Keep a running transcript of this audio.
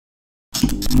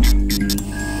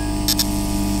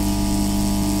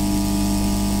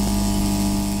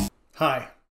Hi,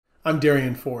 I'm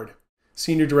Darien Ford,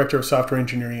 Senior Director of Software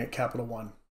Engineering at Capital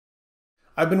One.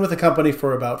 I've been with the company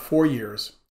for about 4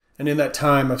 years, and in that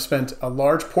time I've spent a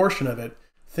large portion of it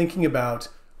thinking about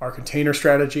our container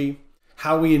strategy,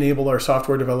 how we enable our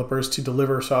software developers to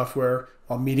deliver software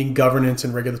while meeting governance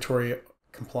and regulatory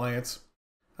compliance,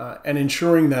 and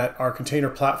ensuring that our container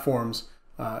platforms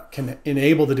can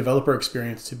enable the developer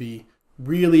experience to be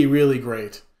really, really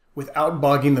great without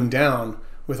bogging them down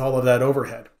with all of that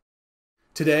overhead.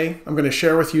 Today, I'm going to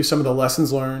share with you some of the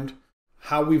lessons learned,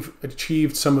 how we've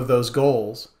achieved some of those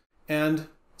goals, and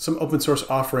some open source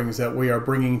offerings that we are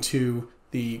bringing to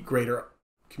the greater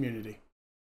community.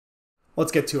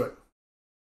 Let's get to it.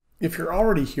 If you're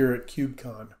already here at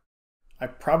KubeCon, I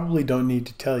probably don't need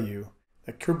to tell you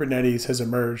that Kubernetes has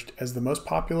emerged as the most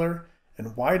popular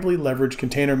and widely leveraged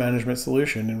container management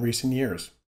solution in recent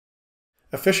years.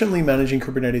 Efficiently managing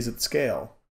Kubernetes at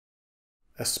scale,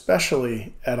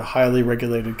 especially at a highly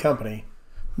regulated company,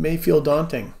 may feel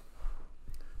daunting,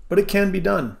 but it can be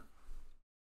done.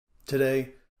 Today,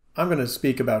 I'm going to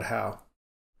speak about how.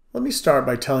 Let me start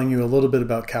by telling you a little bit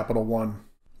about Capital One.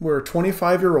 We're a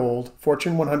 25-year-old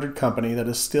Fortune 100 company that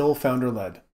is still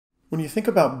founder-led. When you think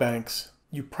about banks,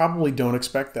 you probably don't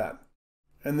expect that.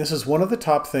 And this is one of the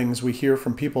top things we hear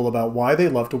from people about why they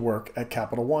love to work at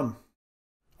Capital One.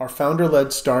 Our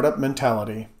founder-led startup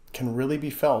mentality can really be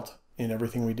felt in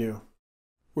everything we do.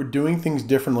 We're doing things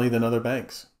differently than other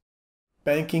banks.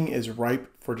 Banking is ripe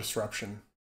for disruption,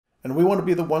 and we want to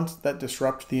be the ones that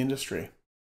disrupt the industry.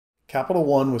 Capital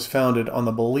One was founded on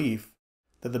the belief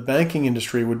that the banking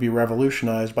industry would be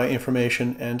revolutionized by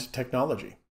information and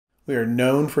technology. We are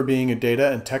known for being a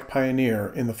data and tech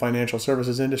pioneer in the financial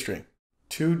services industry.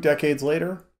 2 decades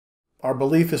later, our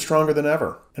belief is stronger than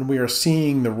ever, and we are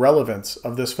seeing the relevance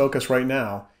of this focus right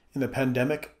now in the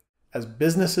pandemic as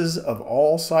businesses of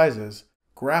all sizes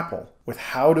grapple with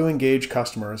how to engage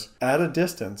customers at a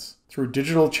distance through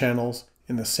digital channels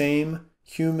in the same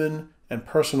human and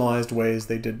personalized ways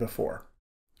they did before.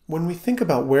 When we think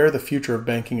about where the future of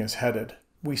banking is headed,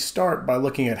 we start by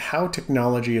looking at how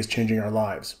technology is changing our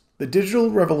lives. The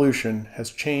digital revolution has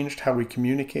changed how we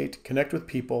communicate, connect with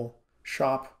people,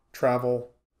 shop,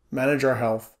 travel, manage our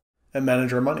health, and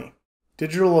manage our money.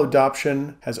 Digital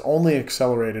adoption has only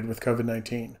accelerated with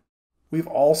COVID-19. We've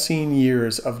all seen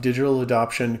years of digital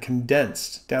adoption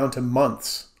condensed down to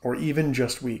months or even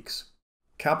just weeks.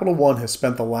 Capital One has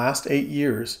spent the last 8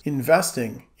 years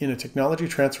investing in a technology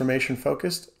transformation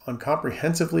focused on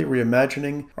comprehensively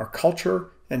reimagining our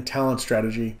culture and talent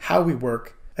strategy, how we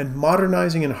work, and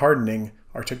modernizing and hardening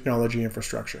our technology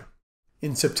infrastructure.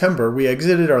 In September, we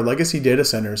exited our legacy data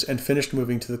centers and finished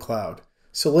moving to the cloud,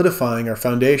 solidifying our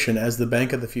foundation as the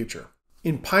bank of the future.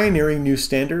 In pioneering new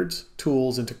standards,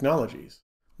 tools, and technologies,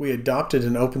 we adopted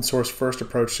an open source first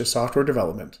approach to software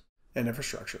development and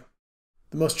infrastructure.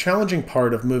 The most challenging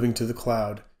part of moving to the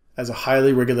cloud as a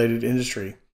highly regulated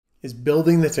industry is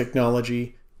building the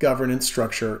technology, governance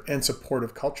structure, and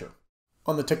supportive culture.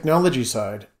 On the technology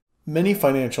side, many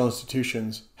financial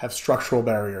institutions have structural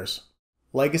barriers.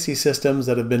 Legacy systems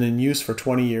that have been in use for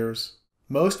 20 years.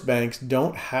 Most banks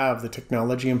don't have the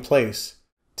technology in place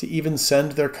to even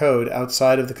send their code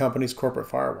outside of the company's corporate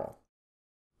firewall.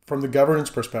 From the governance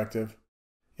perspective,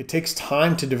 it takes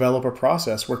time to develop a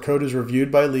process where code is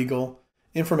reviewed by legal,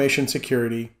 information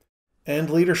security, and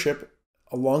leadership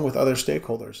along with other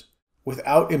stakeholders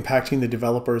without impacting the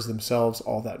developers themselves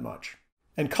all that much.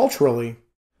 And culturally,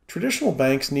 traditional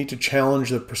banks need to challenge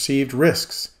the perceived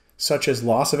risks such as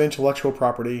loss of intellectual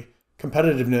property,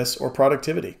 competitiveness, or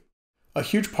productivity. A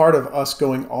huge part of us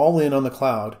going all in on the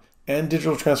cloud and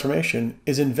digital transformation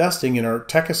is investing in our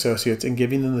tech associates and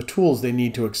giving them the tools they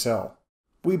need to excel.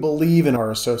 We believe in our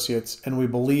associates and we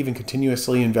believe in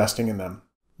continuously investing in them.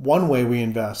 One way we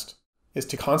invest is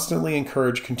to constantly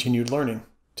encourage continued learning.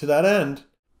 To that end,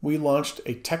 we launched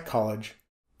a tech college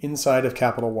inside of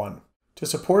Capital One to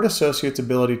support associates'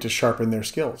 ability to sharpen their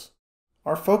skills.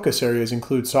 Our focus areas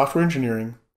include software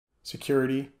engineering,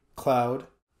 security, cloud,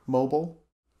 mobile,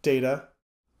 data,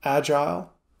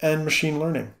 agile, and machine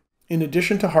learning. In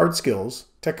addition to hard skills,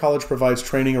 Tech College provides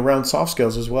training around soft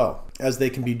skills as well, as they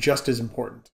can be just as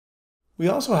important. We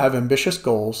also have ambitious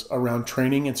goals around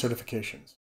training and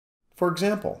certifications. For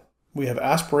example, we have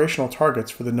aspirational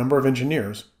targets for the number of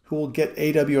engineers who will get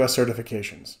AWS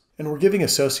certifications, and we're giving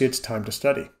associates time to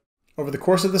study. Over the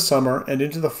course of the summer and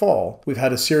into the fall, we've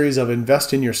had a series of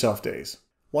Invest in Yourself days,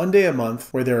 1 day a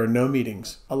month where there are no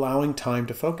meetings, allowing time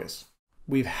to focus.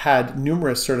 We've had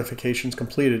numerous certifications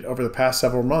completed over the past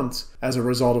several months as a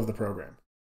result of the program.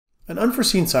 An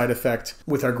unforeseen side effect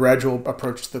with our gradual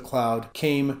approach to the cloud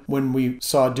came when we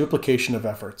saw duplication of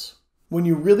efforts. When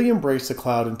you really embrace the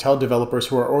cloud and tell developers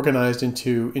who are organized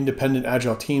into independent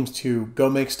agile teams to go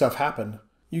make stuff happen,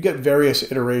 you get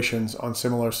various iterations on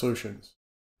similar solutions.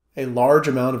 A large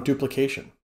amount of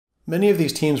duplication. Many of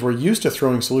these teams were used to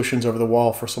throwing solutions over the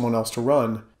wall for someone else to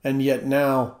run, and yet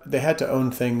now they had to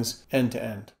own things end to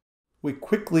end. We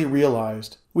quickly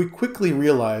realized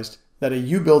that a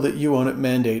you build it, you own it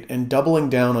mandate and doubling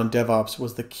down on DevOps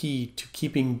was the key to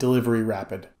keeping delivery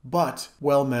rapid, but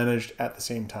well managed at the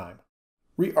same time.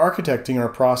 Re-architecting our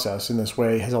process in this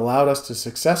way has allowed us to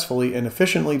successfully and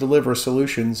efficiently deliver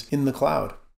solutions in the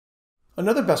cloud.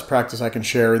 Another best practice I can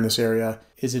share in this area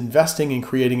is investing in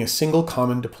creating a single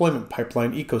common deployment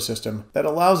pipeline ecosystem that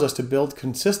allows us to build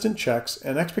consistent checks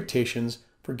and expectations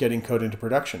for getting code into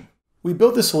production. We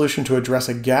built this solution to address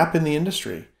a gap in the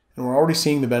industry, and we're already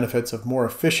seeing the benefits of more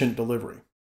efficient delivery.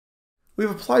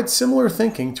 We've applied similar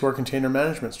thinking to our container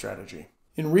management strategy.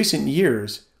 In recent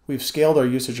years, we've scaled our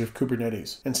usage of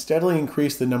Kubernetes and steadily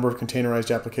increased the number of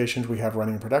containerized applications we have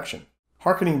running in production.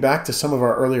 Harkening back to some of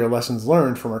our earlier lessons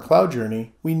learned from our cloud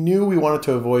journey, we knew we wanted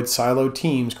to avoid siloed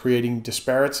teams creating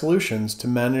disparate solutions to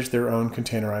manage their own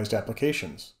containerized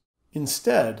applications.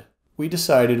 Instead, we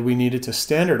decided we needed to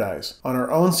standardize on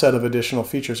our own set of additional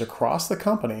features across the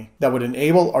company that would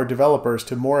enable our developers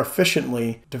to more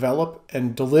efficiently develop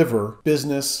and deliver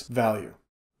business value.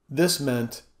 This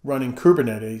meant running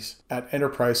Kubernetes at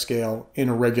enterprise scale in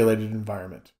a regulated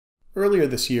environment. Earlier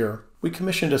this year, we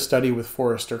commissioned a study with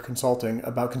Forrester Consulting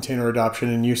about container adoption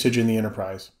and usage in the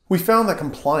enterprise. We found that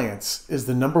compliance is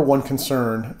the number one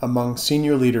concern among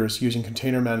senior leaders using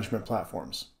container management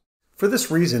platforms. For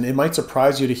this reason, it might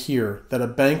surprise you to hear that a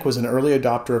bank was an early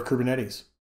adopter of Kubernetes.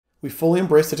 We fully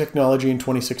embraced the technology in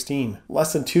 2016,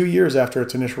 less than 2 years after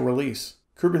its initial release.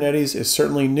 Kubernetes is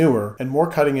certainly newer and more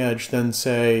cutting edge than,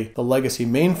 say, the legacy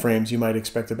mainframes you might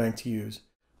expect a bank to use,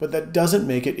 but that doesn't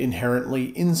make it inherently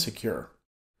insecure.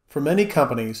 For many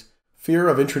companies, fear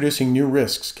of introducing new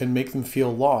risks can make them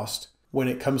feel lost when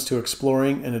it comes to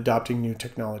exploring and adopting new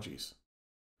technologies.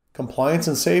 Compliance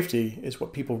and safety is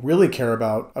what people really care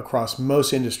about across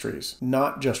most industries,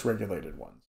 not just regulated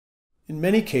ones. In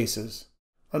many cases,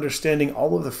 understanding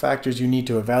all of the factors you need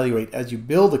to evaluate as you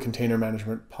build a container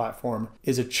management platform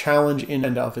is a challenge in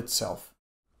and of itself.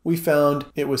 We found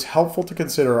it was helpful to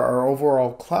consider our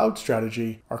overall cloud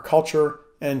strategy, our culture,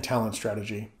 and talent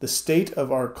strategy, the state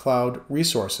of our cloud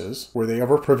resources, were they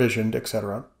ever provisioned,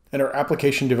 etc., and our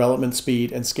application development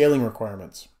speed and scaling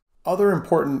requirements. Other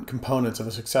important components of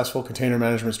a successful container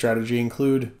management strategy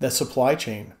include the supply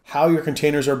chain, how your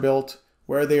containers are built,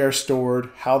 where they are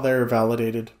stored, how they are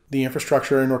validated, the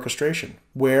infrastructure and orchestration,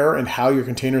 where and how your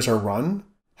containers are run,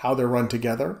 how they're run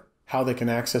together, how they can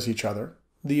access each other,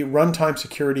 the runtime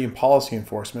security and policy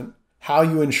enforcement, how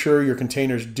you ensure your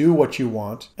containers do what you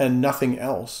want and nothing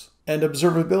else, and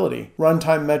observability,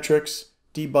 runtime metrics,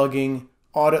 debugging,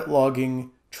 audit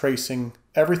logging, tracing,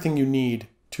 everything you need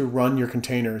to run your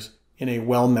containers in a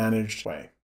well-managed way.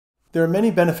 There are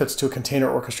many benefits to a container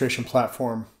orchestration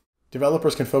platform.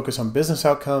 Developers can focus on business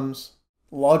outcomes,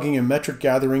 logging and metric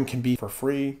gathering can be for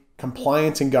free,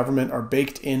 compliance and government are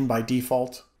baked in by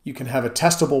default, you can have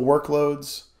testable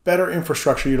workloads, better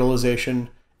infrastructure utilization,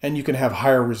 and you can have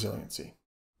higher resiliency.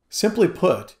 Simply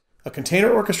put, a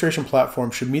container orchestration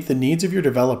platform should meet the needs of your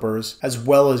developers as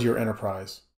well as your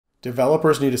enterprise.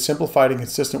 Developers need a simplified and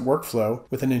consistent workflow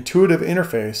with an intuitive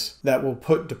interface that will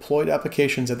put deployed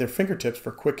applications at their fingertips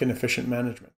for quick and efficient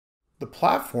management. The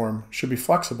platform should be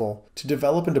flexible to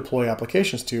develop and deploy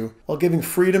applications to while giving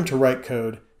freedom to write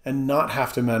code and not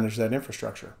have to manage that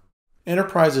infrastructure.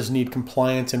 Enterprises need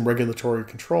compliance and regulatory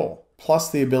control, plus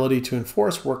the ability to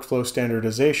enforce workflow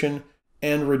standardization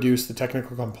and reduce the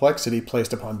technical complexity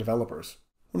placed upon developers.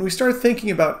 When we start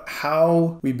thinking about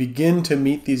how we begin to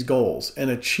meet these goals and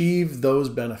achieve those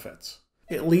benefits,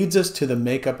 it leads us to the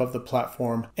makeup of the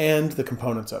platform and the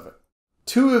components of it.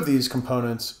 2 of these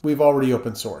components we've already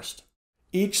open sourced.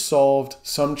 Each solved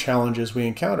some challenges we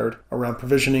encountered around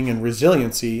provisioning and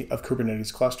resiliency of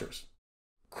Kubernetes clusters.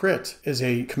 Crit is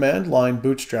a command line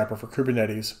bootstrapper for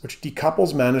Kubernetes, which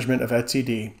decouples management of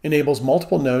etcd, enables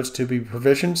multiple nodes to be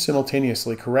provisioned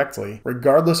simultaneously correctly,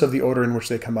 regardless of the order in which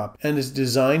they come up, and is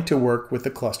designed to work with the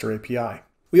cluster API.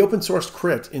 We open sourced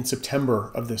Crit in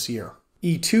September of this year.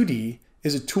 E2D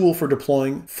is a tool for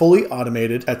deploying fully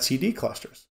automated etcd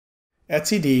clusters.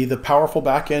 etcd, the powerful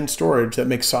back-end storage that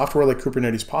makes software like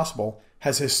Kubernetes possible,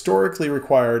 has historically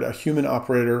required a human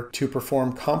operator to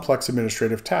perform complex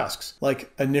administrative tasks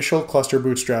like initial cluster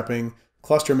bootstrapping,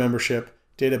 cluster membership,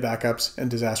 data backups,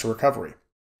 and disaster recovery.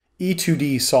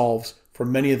 E2D solves for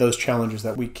many of those challenges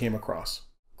that we came across.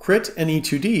 Crit and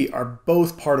E2D are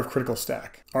both part of Critical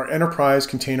Stack, our enterprise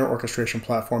container orchestration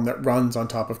platform that runs on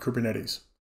top of Kubernetes.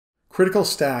 Critical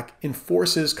Stack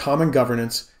enforces common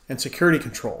governance and security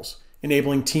controls,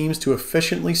 enabling teams to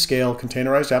efficiently scale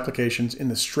containerized applications in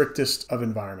the strictest of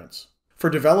environments.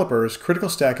 For developers, Critical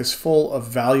Stack is full of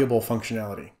valuable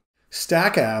functionality.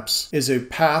 Stack Apps is a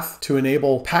path to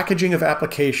enable packaging of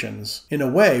applications in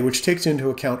a way which takes into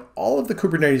account all of the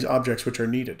Kubernetes objects which are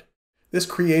needed. This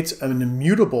creates an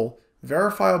immutable,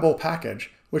 verifiable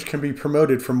package which can be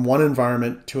promoted from one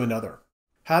environment to another.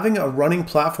 Having a running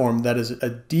platform that is a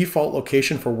default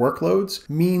location for workloads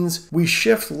means we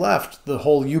shift left the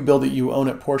whole you build it, you own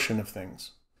it portion of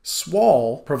things.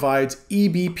 SWAL provides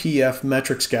eBPF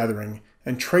metrics gathering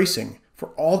and tracing for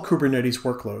all Kubernetes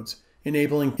workloads,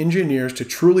 enabling engineers to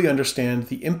truly understand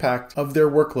the impact of their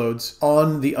workloads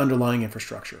on the underlying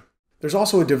infrastructure. There's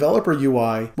also a developer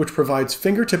UI which provides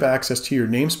fingertip access to your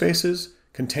namespaces,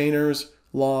 containers,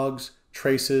 logs,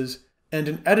 traces, and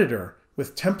an editor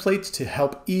with templates to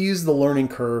help ease the learning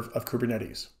curve of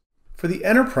Kubernetes. For the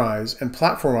enterprise and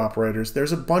platform operators,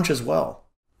 there's a bunch as well.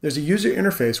 There's a user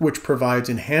interface which provides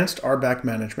enhanced RBAC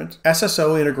management,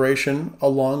 SSO integration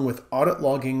along with audit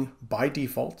logging by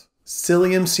default.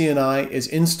 Cilium CNI is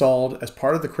installed as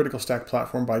part of the Critical Stack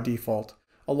platform by default,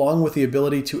 along with the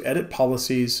ability to edit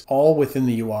policies all within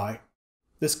the UI.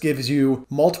 This gives you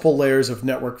multiple layers of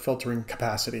network filtering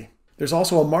capacity. There's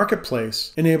also a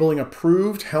marketplace enabling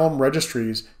approved Helm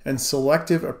registries and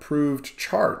selective approved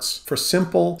charts for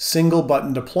simple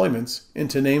single-button deployments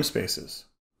into namespaces.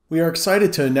 We are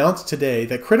excited to announce today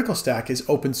that Critical Stack is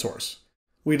open source.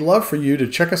 We'd love for you to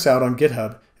check us out on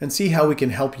GitHub and see how we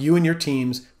can help you and your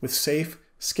teams with safe,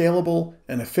 scalable,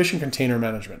 and efficient container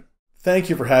management.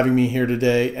 Thank you for having me here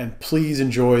today, and please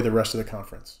enjoy the rest of the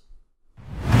conference.